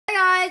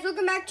guys,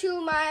 welcome back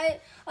to my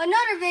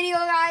another video,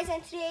 guys,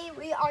 and today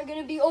we are going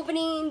to be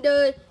opening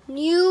the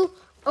new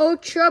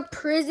Ultra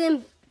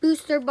Prism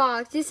booster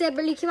box. This set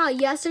barely came out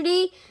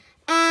yesterday,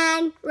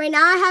 and right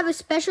now I have a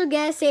special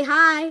guest. Say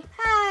hi.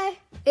 Hi.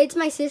 It's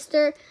my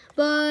sister,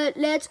 but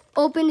let's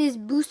open this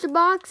booster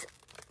box.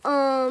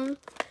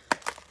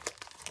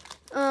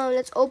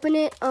 Let's open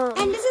it.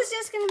 And this is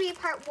just going to be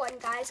part 1,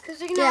 guys, because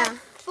we're going to have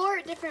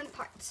 4 different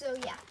parts, so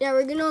yeah. Yeah,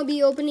 we're going to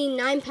be opening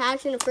 9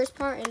 packs in the first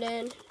part, and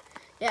then,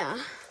 yeah.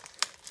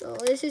 So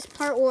this is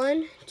part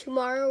 1.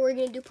 Tomorrow we're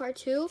going to do part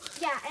 2.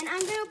 Yeah, and I'm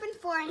going to open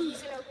 4, and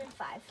he's going to open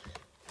 5.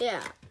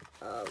 Yeah.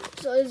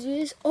 So let's do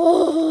this.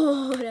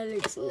 Oh, that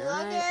looks nice. Look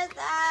at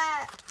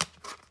that.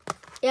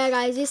 Yeah,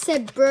 guys, this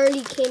set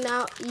barely came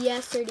out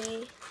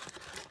yesterday.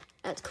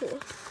 That's cool.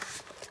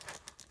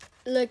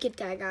 Look at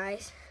that,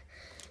 guys.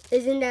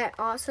 Isn't that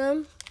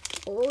awesome?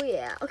 Oh,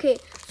 yeah. Okay,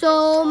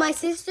 so my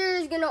sister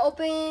is going to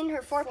open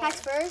her 4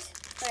 packs first.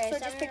 Okay, so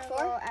just pick 4.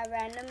 I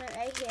random it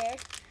right here.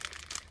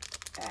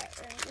 Alright,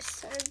 let me just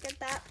sort of get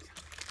that.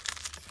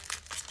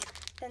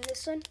 Then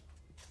this one.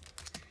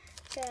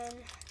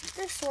 Then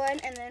this one.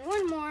 And then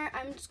one more.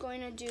 I'm just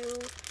going to do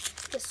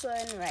this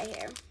one right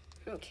here.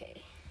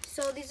 Okay.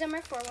 So these are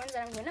my 4 ones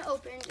that I'm going to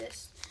open.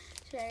 Just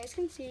so you guys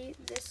can see.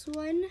 This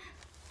one.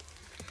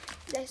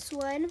 This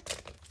one.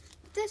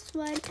 This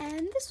one.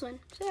 And this one.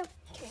 So yeah.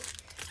 Okay.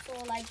 So,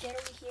 like, get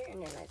over here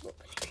and then, like,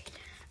 open it.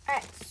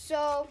 Alright,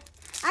 so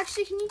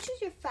actually, can you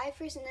choose your 5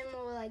 first, and then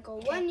we'll like go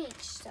 1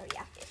 each. So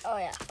yeah. Oh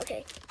yeah.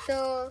 Okay.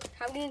 So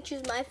I'm gonna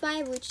choose my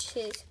 5, which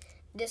is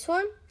this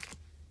one.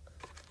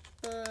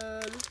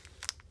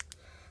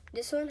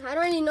 This one. I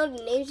don't really know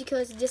the names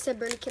because this set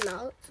barely came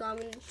out, so I'm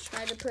gonna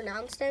try to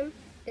pronounce them.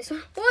 This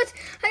one. What?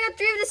 I got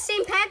 3 of the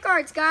same pack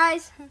cards,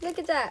 guys. Look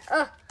at that.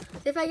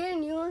 If I get a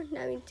new one,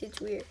 that means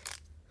it's weird.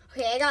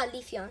 Okay, I got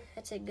Leafeon.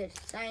 That's a good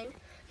sign.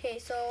 Okay,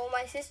 so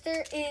my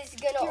sister is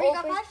gonna open. You already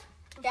got 5?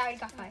 Yeah, I already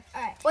got 5.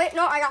 Alright. Wait,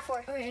 no, I got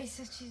 4. Okay,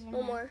 so choose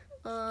One more.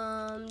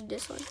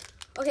 This one.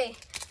 Okay,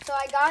 so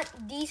I got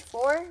these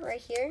 4 right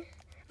here.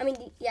 I mean,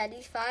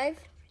 these 5.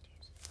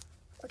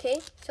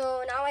 Okay,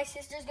 so now my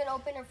sister's gonna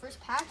open her first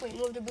pack. Wait,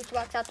 move the booster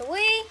box out the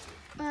way.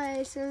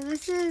 Alright, so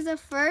this is the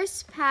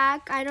first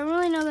pack. I don't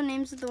really know the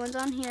names of the ones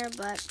on here,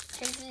 but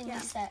This is a new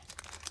set.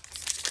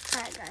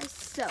 Alright, guys,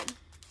 so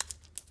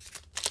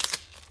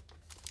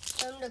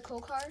The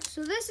code card.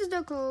 So this is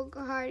the code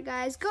card,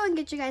 guys. Go and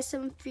get you guys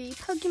some free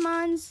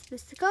Pokemons.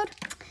 This is the code.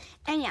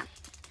 And yeah.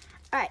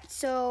 Alright,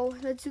 so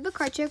let's do the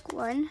card trick.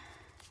 1,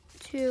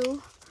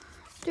 2,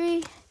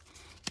 3,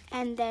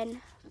 and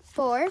then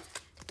 4.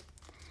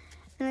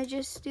 And I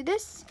just do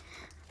this.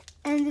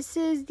 And this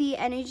is the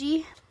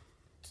energy.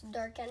 It's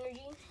dark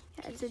energy.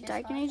 Yeah, it's a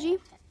dark energy.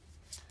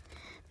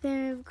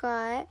 Then we've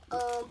got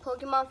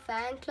Pokemon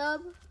Fan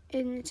Club.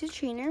 and it's a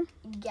trainer.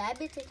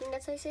 Gabbit, I think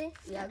that's how you say.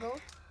 Yago.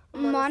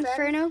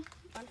 Monferno.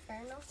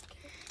 Monferno.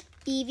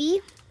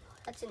 Eevee.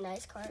 That's a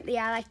nice card.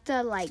 Yeah, I like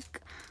the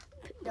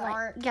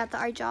art. Yeah, the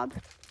art job.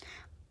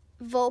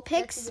 That's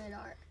Vulpix. a good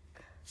art.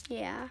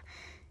 Yeah.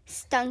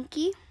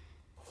 Stunky.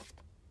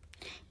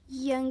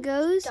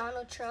 Youngos.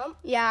 Donald Trump.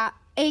 Yeah,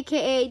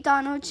 aka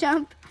Donald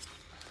Trump.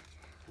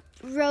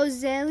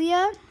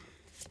 Roselia.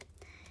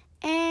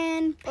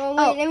 And Wait,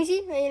 let me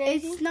see.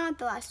 it's not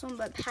the last one,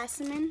 but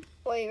Passaman.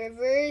 Wait,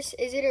 reverse.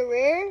 Is it a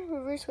rare?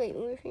 Reverse. Wait,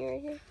 move here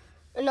right here.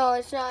 No,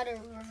 it's not a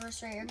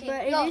reverse rare. Okay,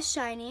 But go. it is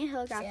shiny,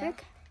 holographic. Yeah.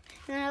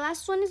 And then our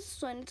last one is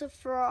this one. It's a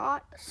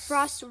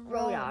Frost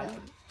Rodon.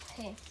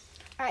 Okay.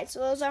 Alright, so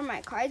those are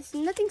my cards.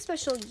 Nothing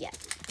special yet.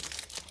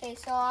 Okay,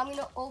 so I'm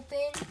gonna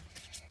open.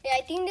 Yeah,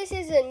 I think this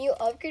is a new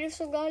upgrade of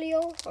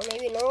Solgaleo, or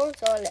maybe no.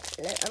 So I'm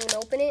gonna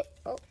open it.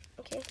 Oh,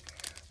 okay.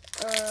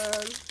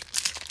 Let's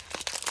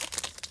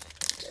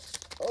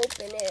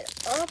open it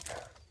up.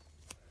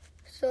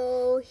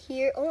 So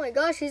here, oh my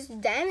gosh, it's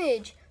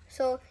damage.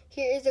 So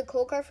here is the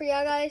code card for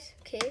y'all guys.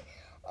 Okay.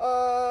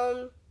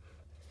 1,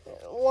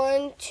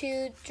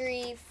 2,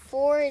 3,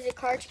 4 is a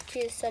card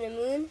to the Sun and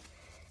Moon.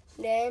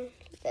 Then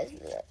let's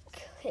look.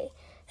 Okay.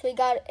 So we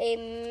got a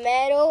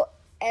Metal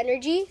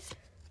Energy,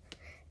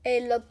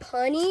 a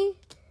Lopunny,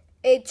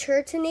 a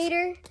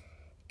Turtonator,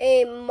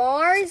 a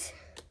Mars,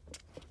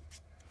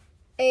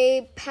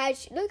 a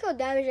Patch. Look how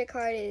damaged that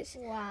card is.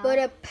 Wow. But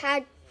a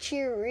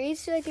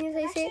Pachirisu, I think is how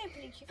you say it.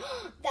 Pretty cute.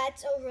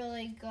 That's a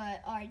really good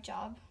art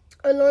job.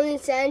 A Lonely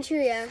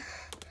Sandshrew, yeah.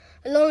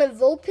 A Lonely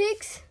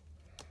Vulpix,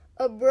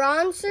 a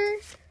Bronzer,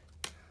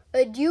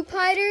 a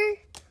Dewpider,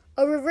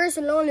 a Reverse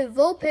Lonely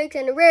Vulpix,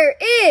 and the rare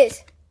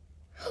is,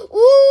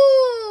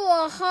 ooh,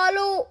 a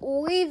Hollow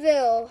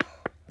Weevil.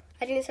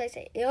 I think that's how I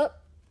say it. Yep.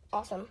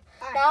 Awesome.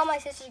 Right. Now my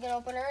sister's going to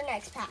open her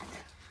next pack.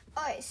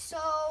 Alright, so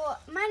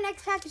my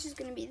next pack is just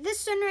going to be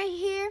this one right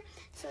here.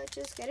 So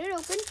just get it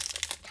open.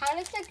 Kind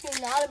of looks like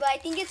Lunala, but I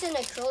think it's in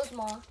a crow's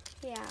maw.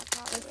 Yeah,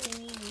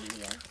 probably.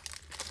 Yeah.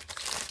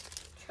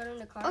 Show them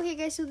the card. Okay,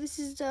 guys, so this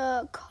is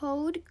the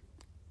code.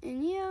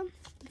 And yeah,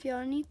 if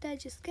y'all need that,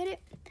 just get it.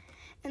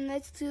 And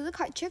let's do the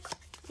card trick,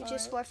 which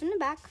is 4 from the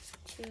back.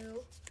 2,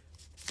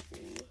 3,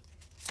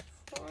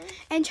 4.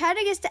 And try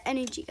to guess the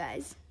energy,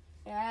 guys.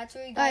 Yeah, that's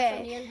what we got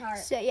from Ian Hart.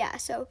 So yeah,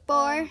 so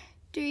 4,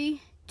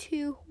 3,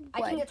 2, 1.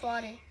 I think it's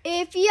water.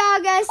 If y'all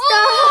guessed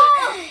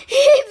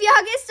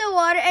the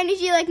water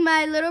energy like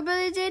my little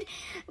brother did,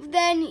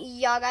 then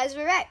y'all guys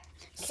were right.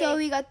 So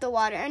we got the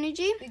water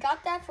energy. We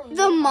got that from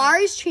the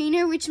Mars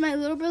trainer, which my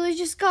little brother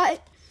just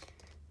got.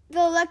 The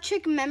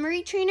electric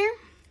memory trainer.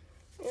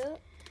 Yeah.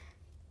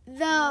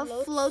 The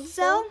float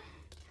cell.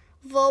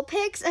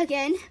 Vulpix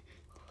again.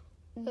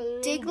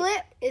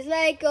 Diglett. It's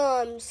like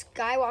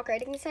Skywalker. I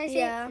think it's how I say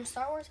Yeah. it from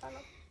Star Wars. I don't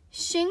know.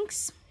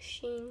 Shinx.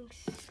 Shinx.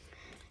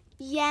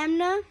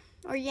 Yanma.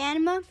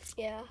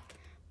 Yeah.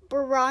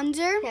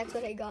 Bronzer. That's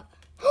what I got.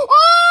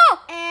 Oh!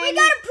 And We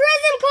got a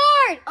prism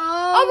card!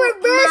 Oh, a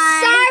reverse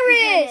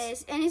Cyrus!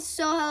 Goodness. And it's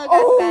so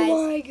holographic, guys.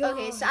 Oh my god.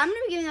 Okay, so I'm going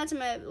to be giving that to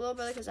my little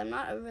brother because I'm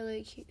not a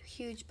really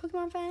huge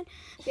Pokemon fan.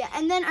 But yeah,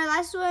 and then our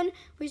last one,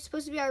 which is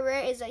supposed to be our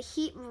rare, is a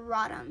Heat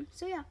Rotom.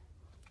 So yeah.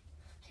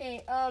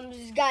 Okay,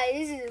 guys,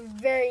 this is a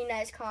very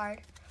nice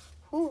card.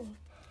 Ooh.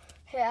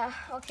 Yeah,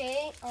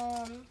 okay.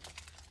 I'm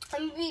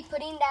going to be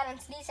putting that on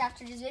sleeves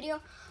after this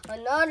video.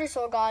 Another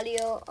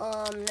Solgaleo.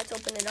 Let's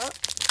open it up.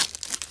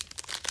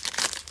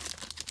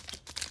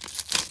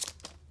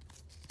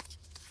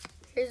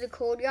 Here's the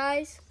code,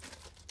 guys.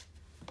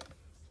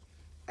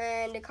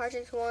 And the card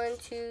is 1,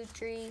 2,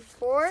 3,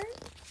 4.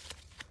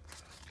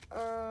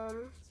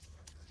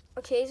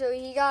 Okay, so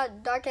he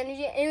got Dark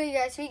Energy. Anyway,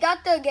 guys, we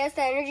got the Guess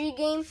the Energy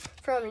game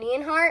from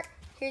Leonhardt.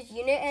 Here's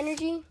Unit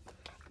Energy,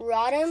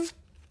 Rotom,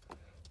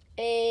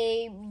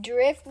 a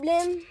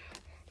Drifblim,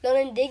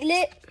 London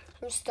Diglett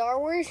from Star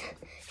Wars,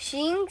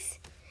 Shinx,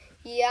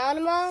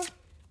 Yanma,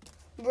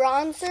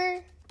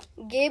 Bronzer,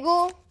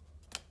 Gable,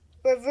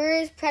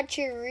 Reverse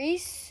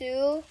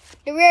Pachirisu.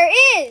 The rare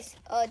is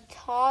a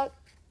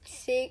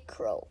Toxic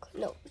Croak.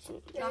 No, it's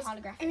not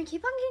holographic. And we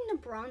keep on getting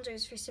the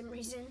bronzers for some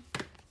reason.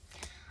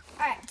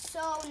 Alright, so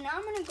now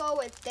I'm gonna go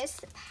with this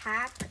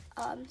pack.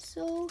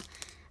 So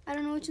I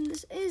don't know which one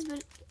this is,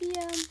 but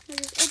yeah, we'll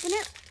just open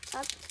it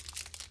up.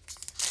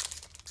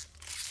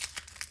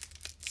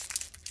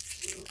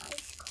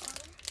 Nice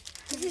card.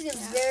 This is a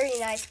very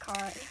nice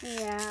card.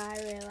 Yeah, I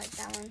really like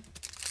that one.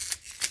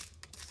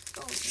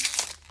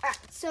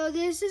 Alright, so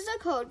this is the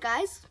code,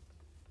 guys.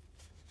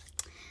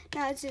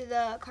 Now let's do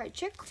the card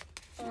trick.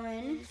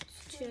 1,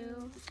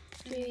 2,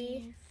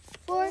 3,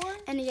 4.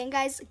 And again,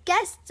 guys,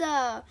 guess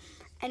the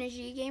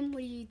energy game. What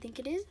do you think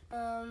it is?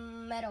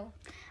 Metal.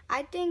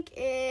 I think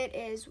it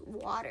is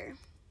water.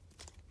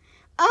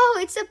 Oh,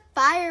 it's a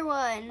fire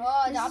one.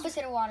 Oh, the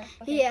opposite of water.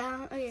 Okay.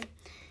 Yeah, okay.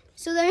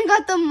 So then we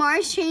got the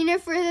Mars trainer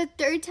for the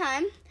 3rd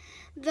time.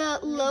 The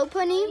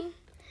Lopunny,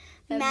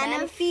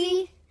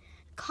 Manaphy,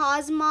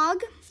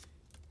 Cosmog,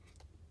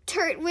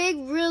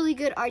 Turtwig, really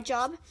good art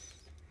job.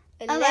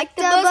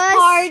 Electabuzz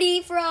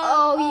Party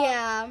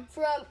from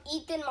from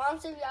Ethan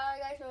Monster. If y'all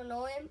guys don't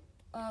know him.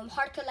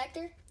 Heart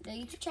Collector, the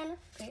YouTube channel.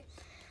 Okay.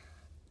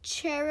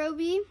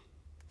 Cherubi,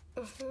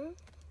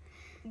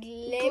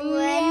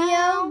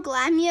 Glamio,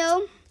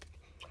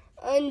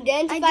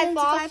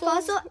 Identify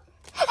Fossil.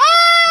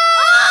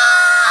 Oh!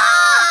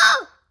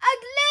 A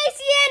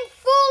Glacian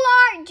Full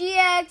Art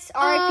GX RP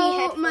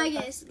Oh my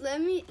goodness.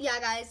 Yeah,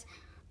 guys.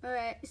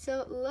 Alright,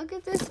 so look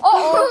at this.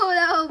 Oh,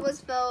 that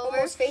almost fell over.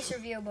 Almost face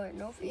reveal, but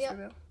no face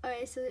reveal.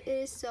 Alright, so it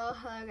is so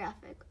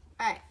holographic.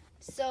 Alright,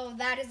 so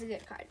that is a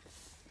good card.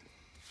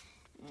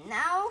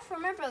 Now for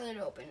my brother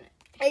to open it.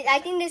 I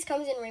think this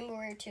comes in Rainbow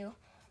Rare too.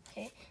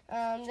 Okay.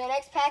 The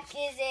next pack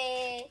is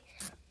a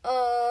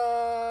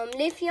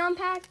Leafeon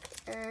pack.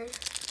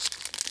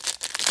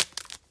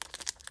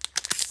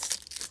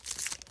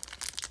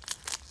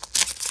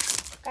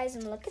 Guys,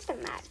 and look at the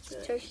mat.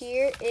 So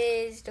here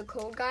is the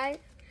code, guys.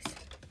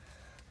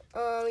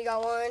 We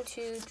got 1,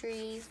 2,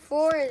 3,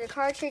 4. Is a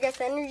card trick. That's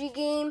the energy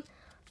game.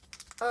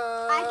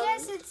 I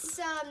guess it's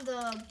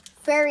the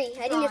Fairy. bronze.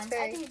 I think it's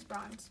Fairy. I think it's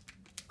bronze.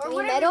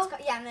 Or metal?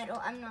 Yeah, metal.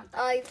 I'm not.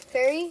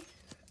 Fairy.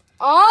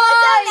 Oh,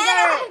 you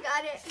I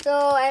got it. So,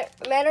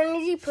 Metal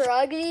Energy,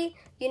 Perugly,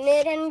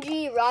 Unit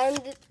Energy,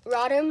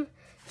 Rotom,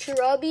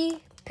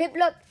 Cherubi,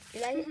 Piplup,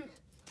 is that it?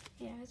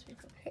 Yeah, that's pretty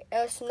cool.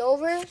 A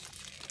Snover,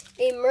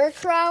 a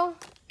Murkrow,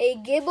 a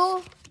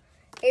Gibble,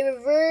 a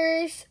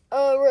Reverse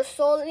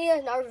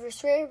Rosolia, not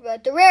Reverse Rare,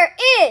 but the rare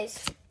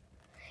is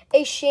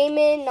a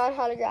Shaman,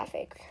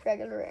 non-holographic,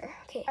 regular rare.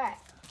 Okay. Alright.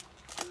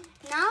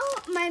 Now,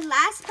 my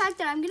last pack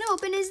that I'm going to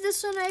open is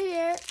this one right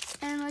here.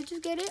 And let's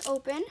just get it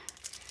open.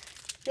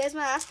 There's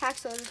my last pack,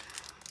 so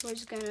we're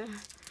just going to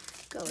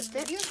go with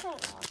it. Yeah.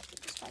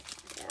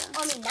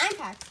 I mean, 9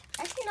 packs.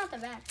 Actually, not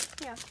that bad.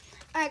 Yeah.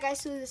 Alright, guys,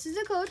 so this is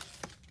the code.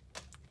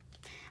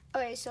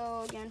 Okay,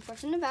 so again,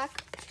 first in the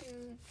back.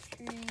 2,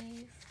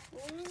 3,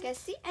 4.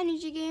 Guess the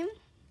energy game.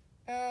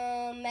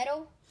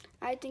 Metal.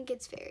 I think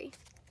it's fairy.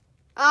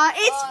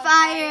 It's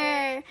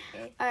fire.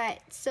 Okay.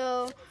 Alright,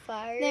 so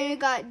Fire. then we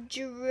got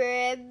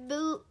Drifblim.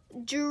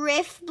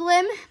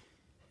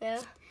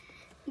 Yeah.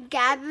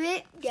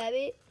 Gabbit.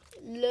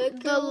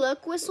 The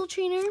Look Whistle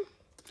Trainer.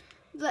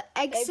 The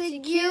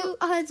Execute.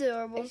 Oh, that's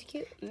adorable.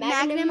 Execute.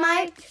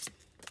 Magnemite.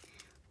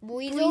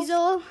 Weasel.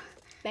 Weasel.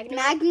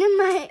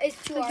 Magnemite.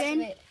 It's too hard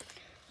again. of it.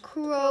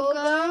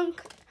 Krogunk,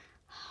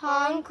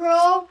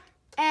 Honchkrow,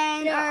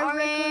 and our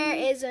rare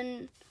Araquan. is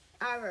an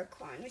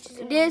Araquan, which is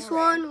a This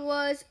normal rare. one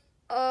was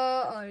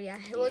oh yeah,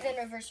 it was in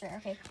reverse rare.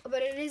 Okay.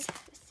 But it is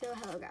still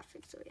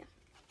holographic, so yeah.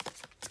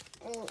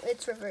 Oh,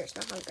 it's reverse,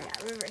 not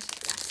holographic. Yeah, reverse.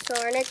 So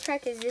our next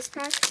pack is this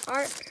pack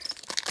art.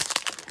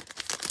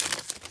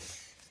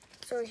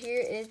 So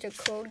here is the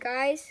code,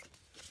 guys.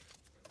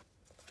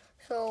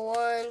 So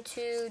 1,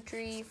 2,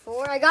 3,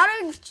 4. I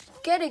gotta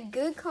get a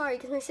good card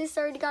because my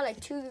sister already got like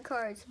 2 good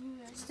cards.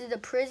 This is the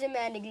Prism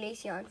and the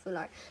Glaceon full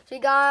art. So we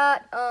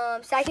got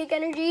Psychic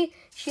Energy,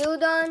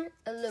 Shieldon,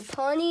 a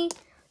Lopunny,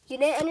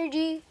 Unit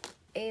Energy,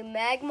 a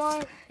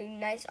Magmar, a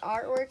nice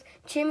artwork,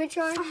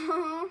 Chimchar,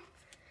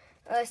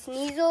 a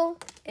Sneasel,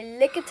 a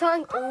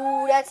Lickitung.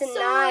 Oh, that's a So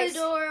nice.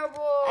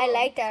 adorable. I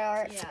like that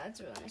art. Yeah,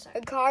 it's really nice.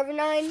 A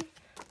Carbonine,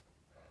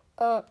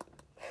 a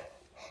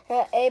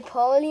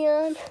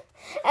Polion,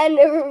 and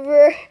the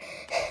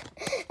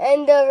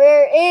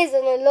rare is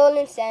an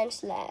Alolan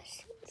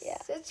Sandslash. Yeah.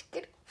 Such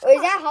good. Oh,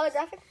 is that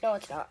holographic? No,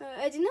 it's not.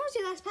 I didn't know it was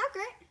your last pack,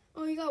 right?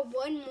 Oh, you got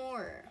one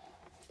more.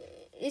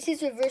 This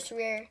is reverse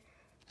rare.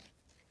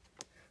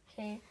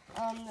 Okay.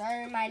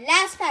 My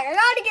last pack. I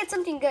gotta get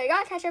something good. I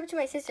gotta catch up to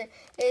my sister.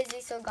 Is the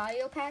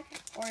Solgaleo pack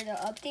or the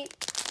update?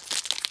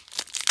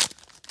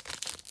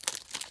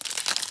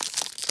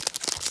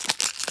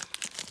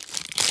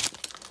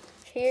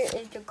 Here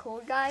is the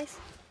code, guys.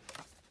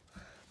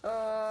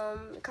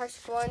 Cards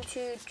 1,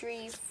 2,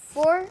 3,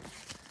 4.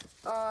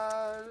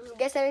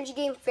 Guess Energy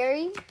Game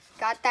Fairy.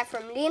 Got that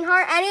from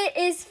Leonhardt, and it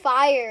is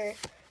fire.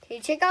 Okay,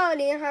 check out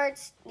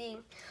Leonhardt's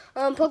thing.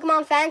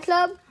 Pokemon Fan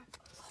Club.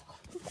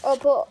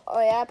 Oh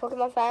yeah,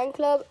 Pokemon Fan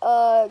Club.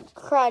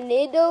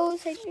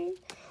 Cranidos, I think.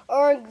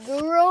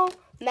 Oranguro,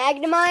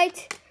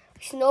 Magnemite,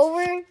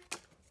 Snover,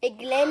 a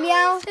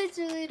Glemeow, It's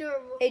really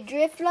adorable. a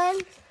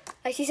Drifloon.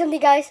 I see something,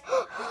 guys.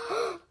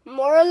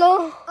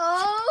 Morlo.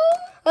 Oh.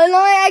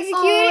 Alolan Execute.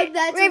 Oh,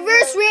 that's a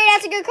Reverse rare. rare.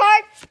 That's a good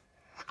card.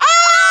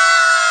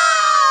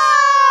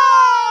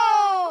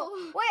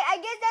 Oh! Wait, I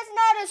guess that's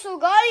not a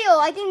Solgaleo.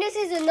 I think this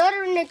is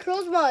another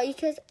Necrozma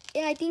because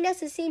yeah, I think that's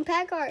the same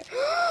pack card.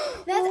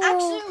 That's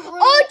actually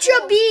really Ultra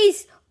cool.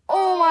 Beast.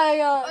 Oh my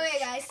god. Okay,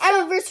 guys. And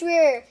So, reverse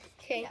rare.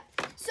 Okay.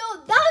 so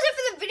that was it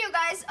for the video,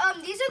 guys.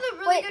 These are the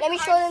really Wait, good let me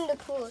cards. show them the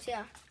pools.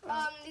 Yeah.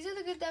 These are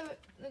the good cards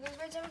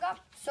that we got.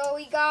 So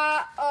we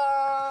got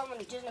let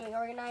me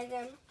organize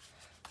them.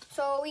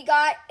 So we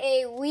got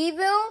a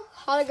Weevil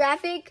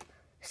holographic,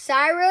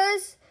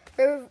 Cyrus,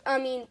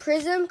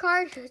 Prism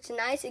card. It's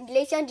nice. A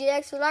Glaceon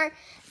GX Solar,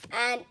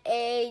 and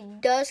a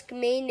Dusk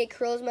Mane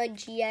Necrozma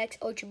GX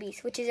Ultra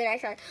Beast, which is a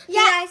nice card.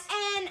 Yeah, guys.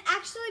 and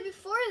actually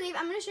before I leave,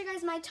 I'm gonna show you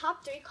guys my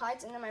top 3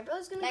 cards, and then my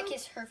brother's gonna That go.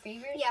 is her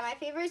favorite. Yeah, my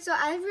favorite. So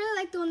I really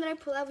like the one that I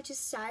pulled out, which is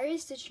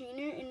Cyrus the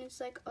trainer, and it's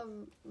like a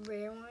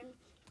rare one.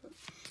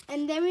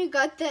 And then we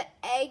got the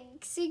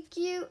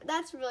Execute.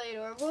 That's really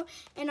adorable.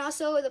 And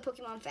also the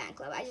Pokemon Fan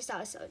Club. I just thought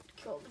it was so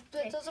cool.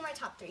 Okay. Those are my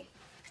top 3.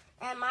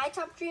 And my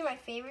top 3, my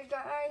favorite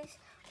guys.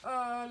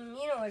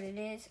 You know what it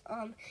is.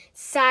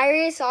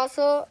 Cyrus,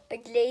 also a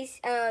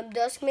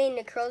Duskmane,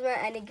 Necrozma,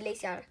 and a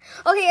Glaceon.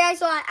 Okay, guys.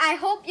 So I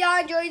hope y'all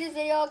enjoyed this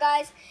video,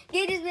 guys.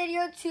 Give this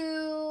video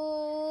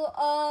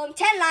to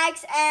 10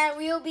 likes, and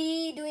we'll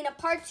be doing a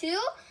part 2.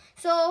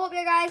 So hope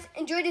you guys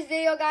enjoyed this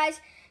video, guys.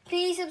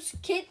 Please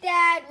hit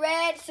that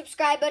red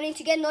subscribe button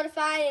to get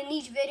notified in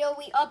each video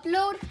we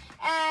upload.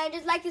 And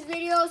just like this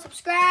video,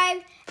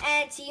 subscribe,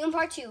 and see you in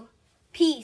part 2. Peace.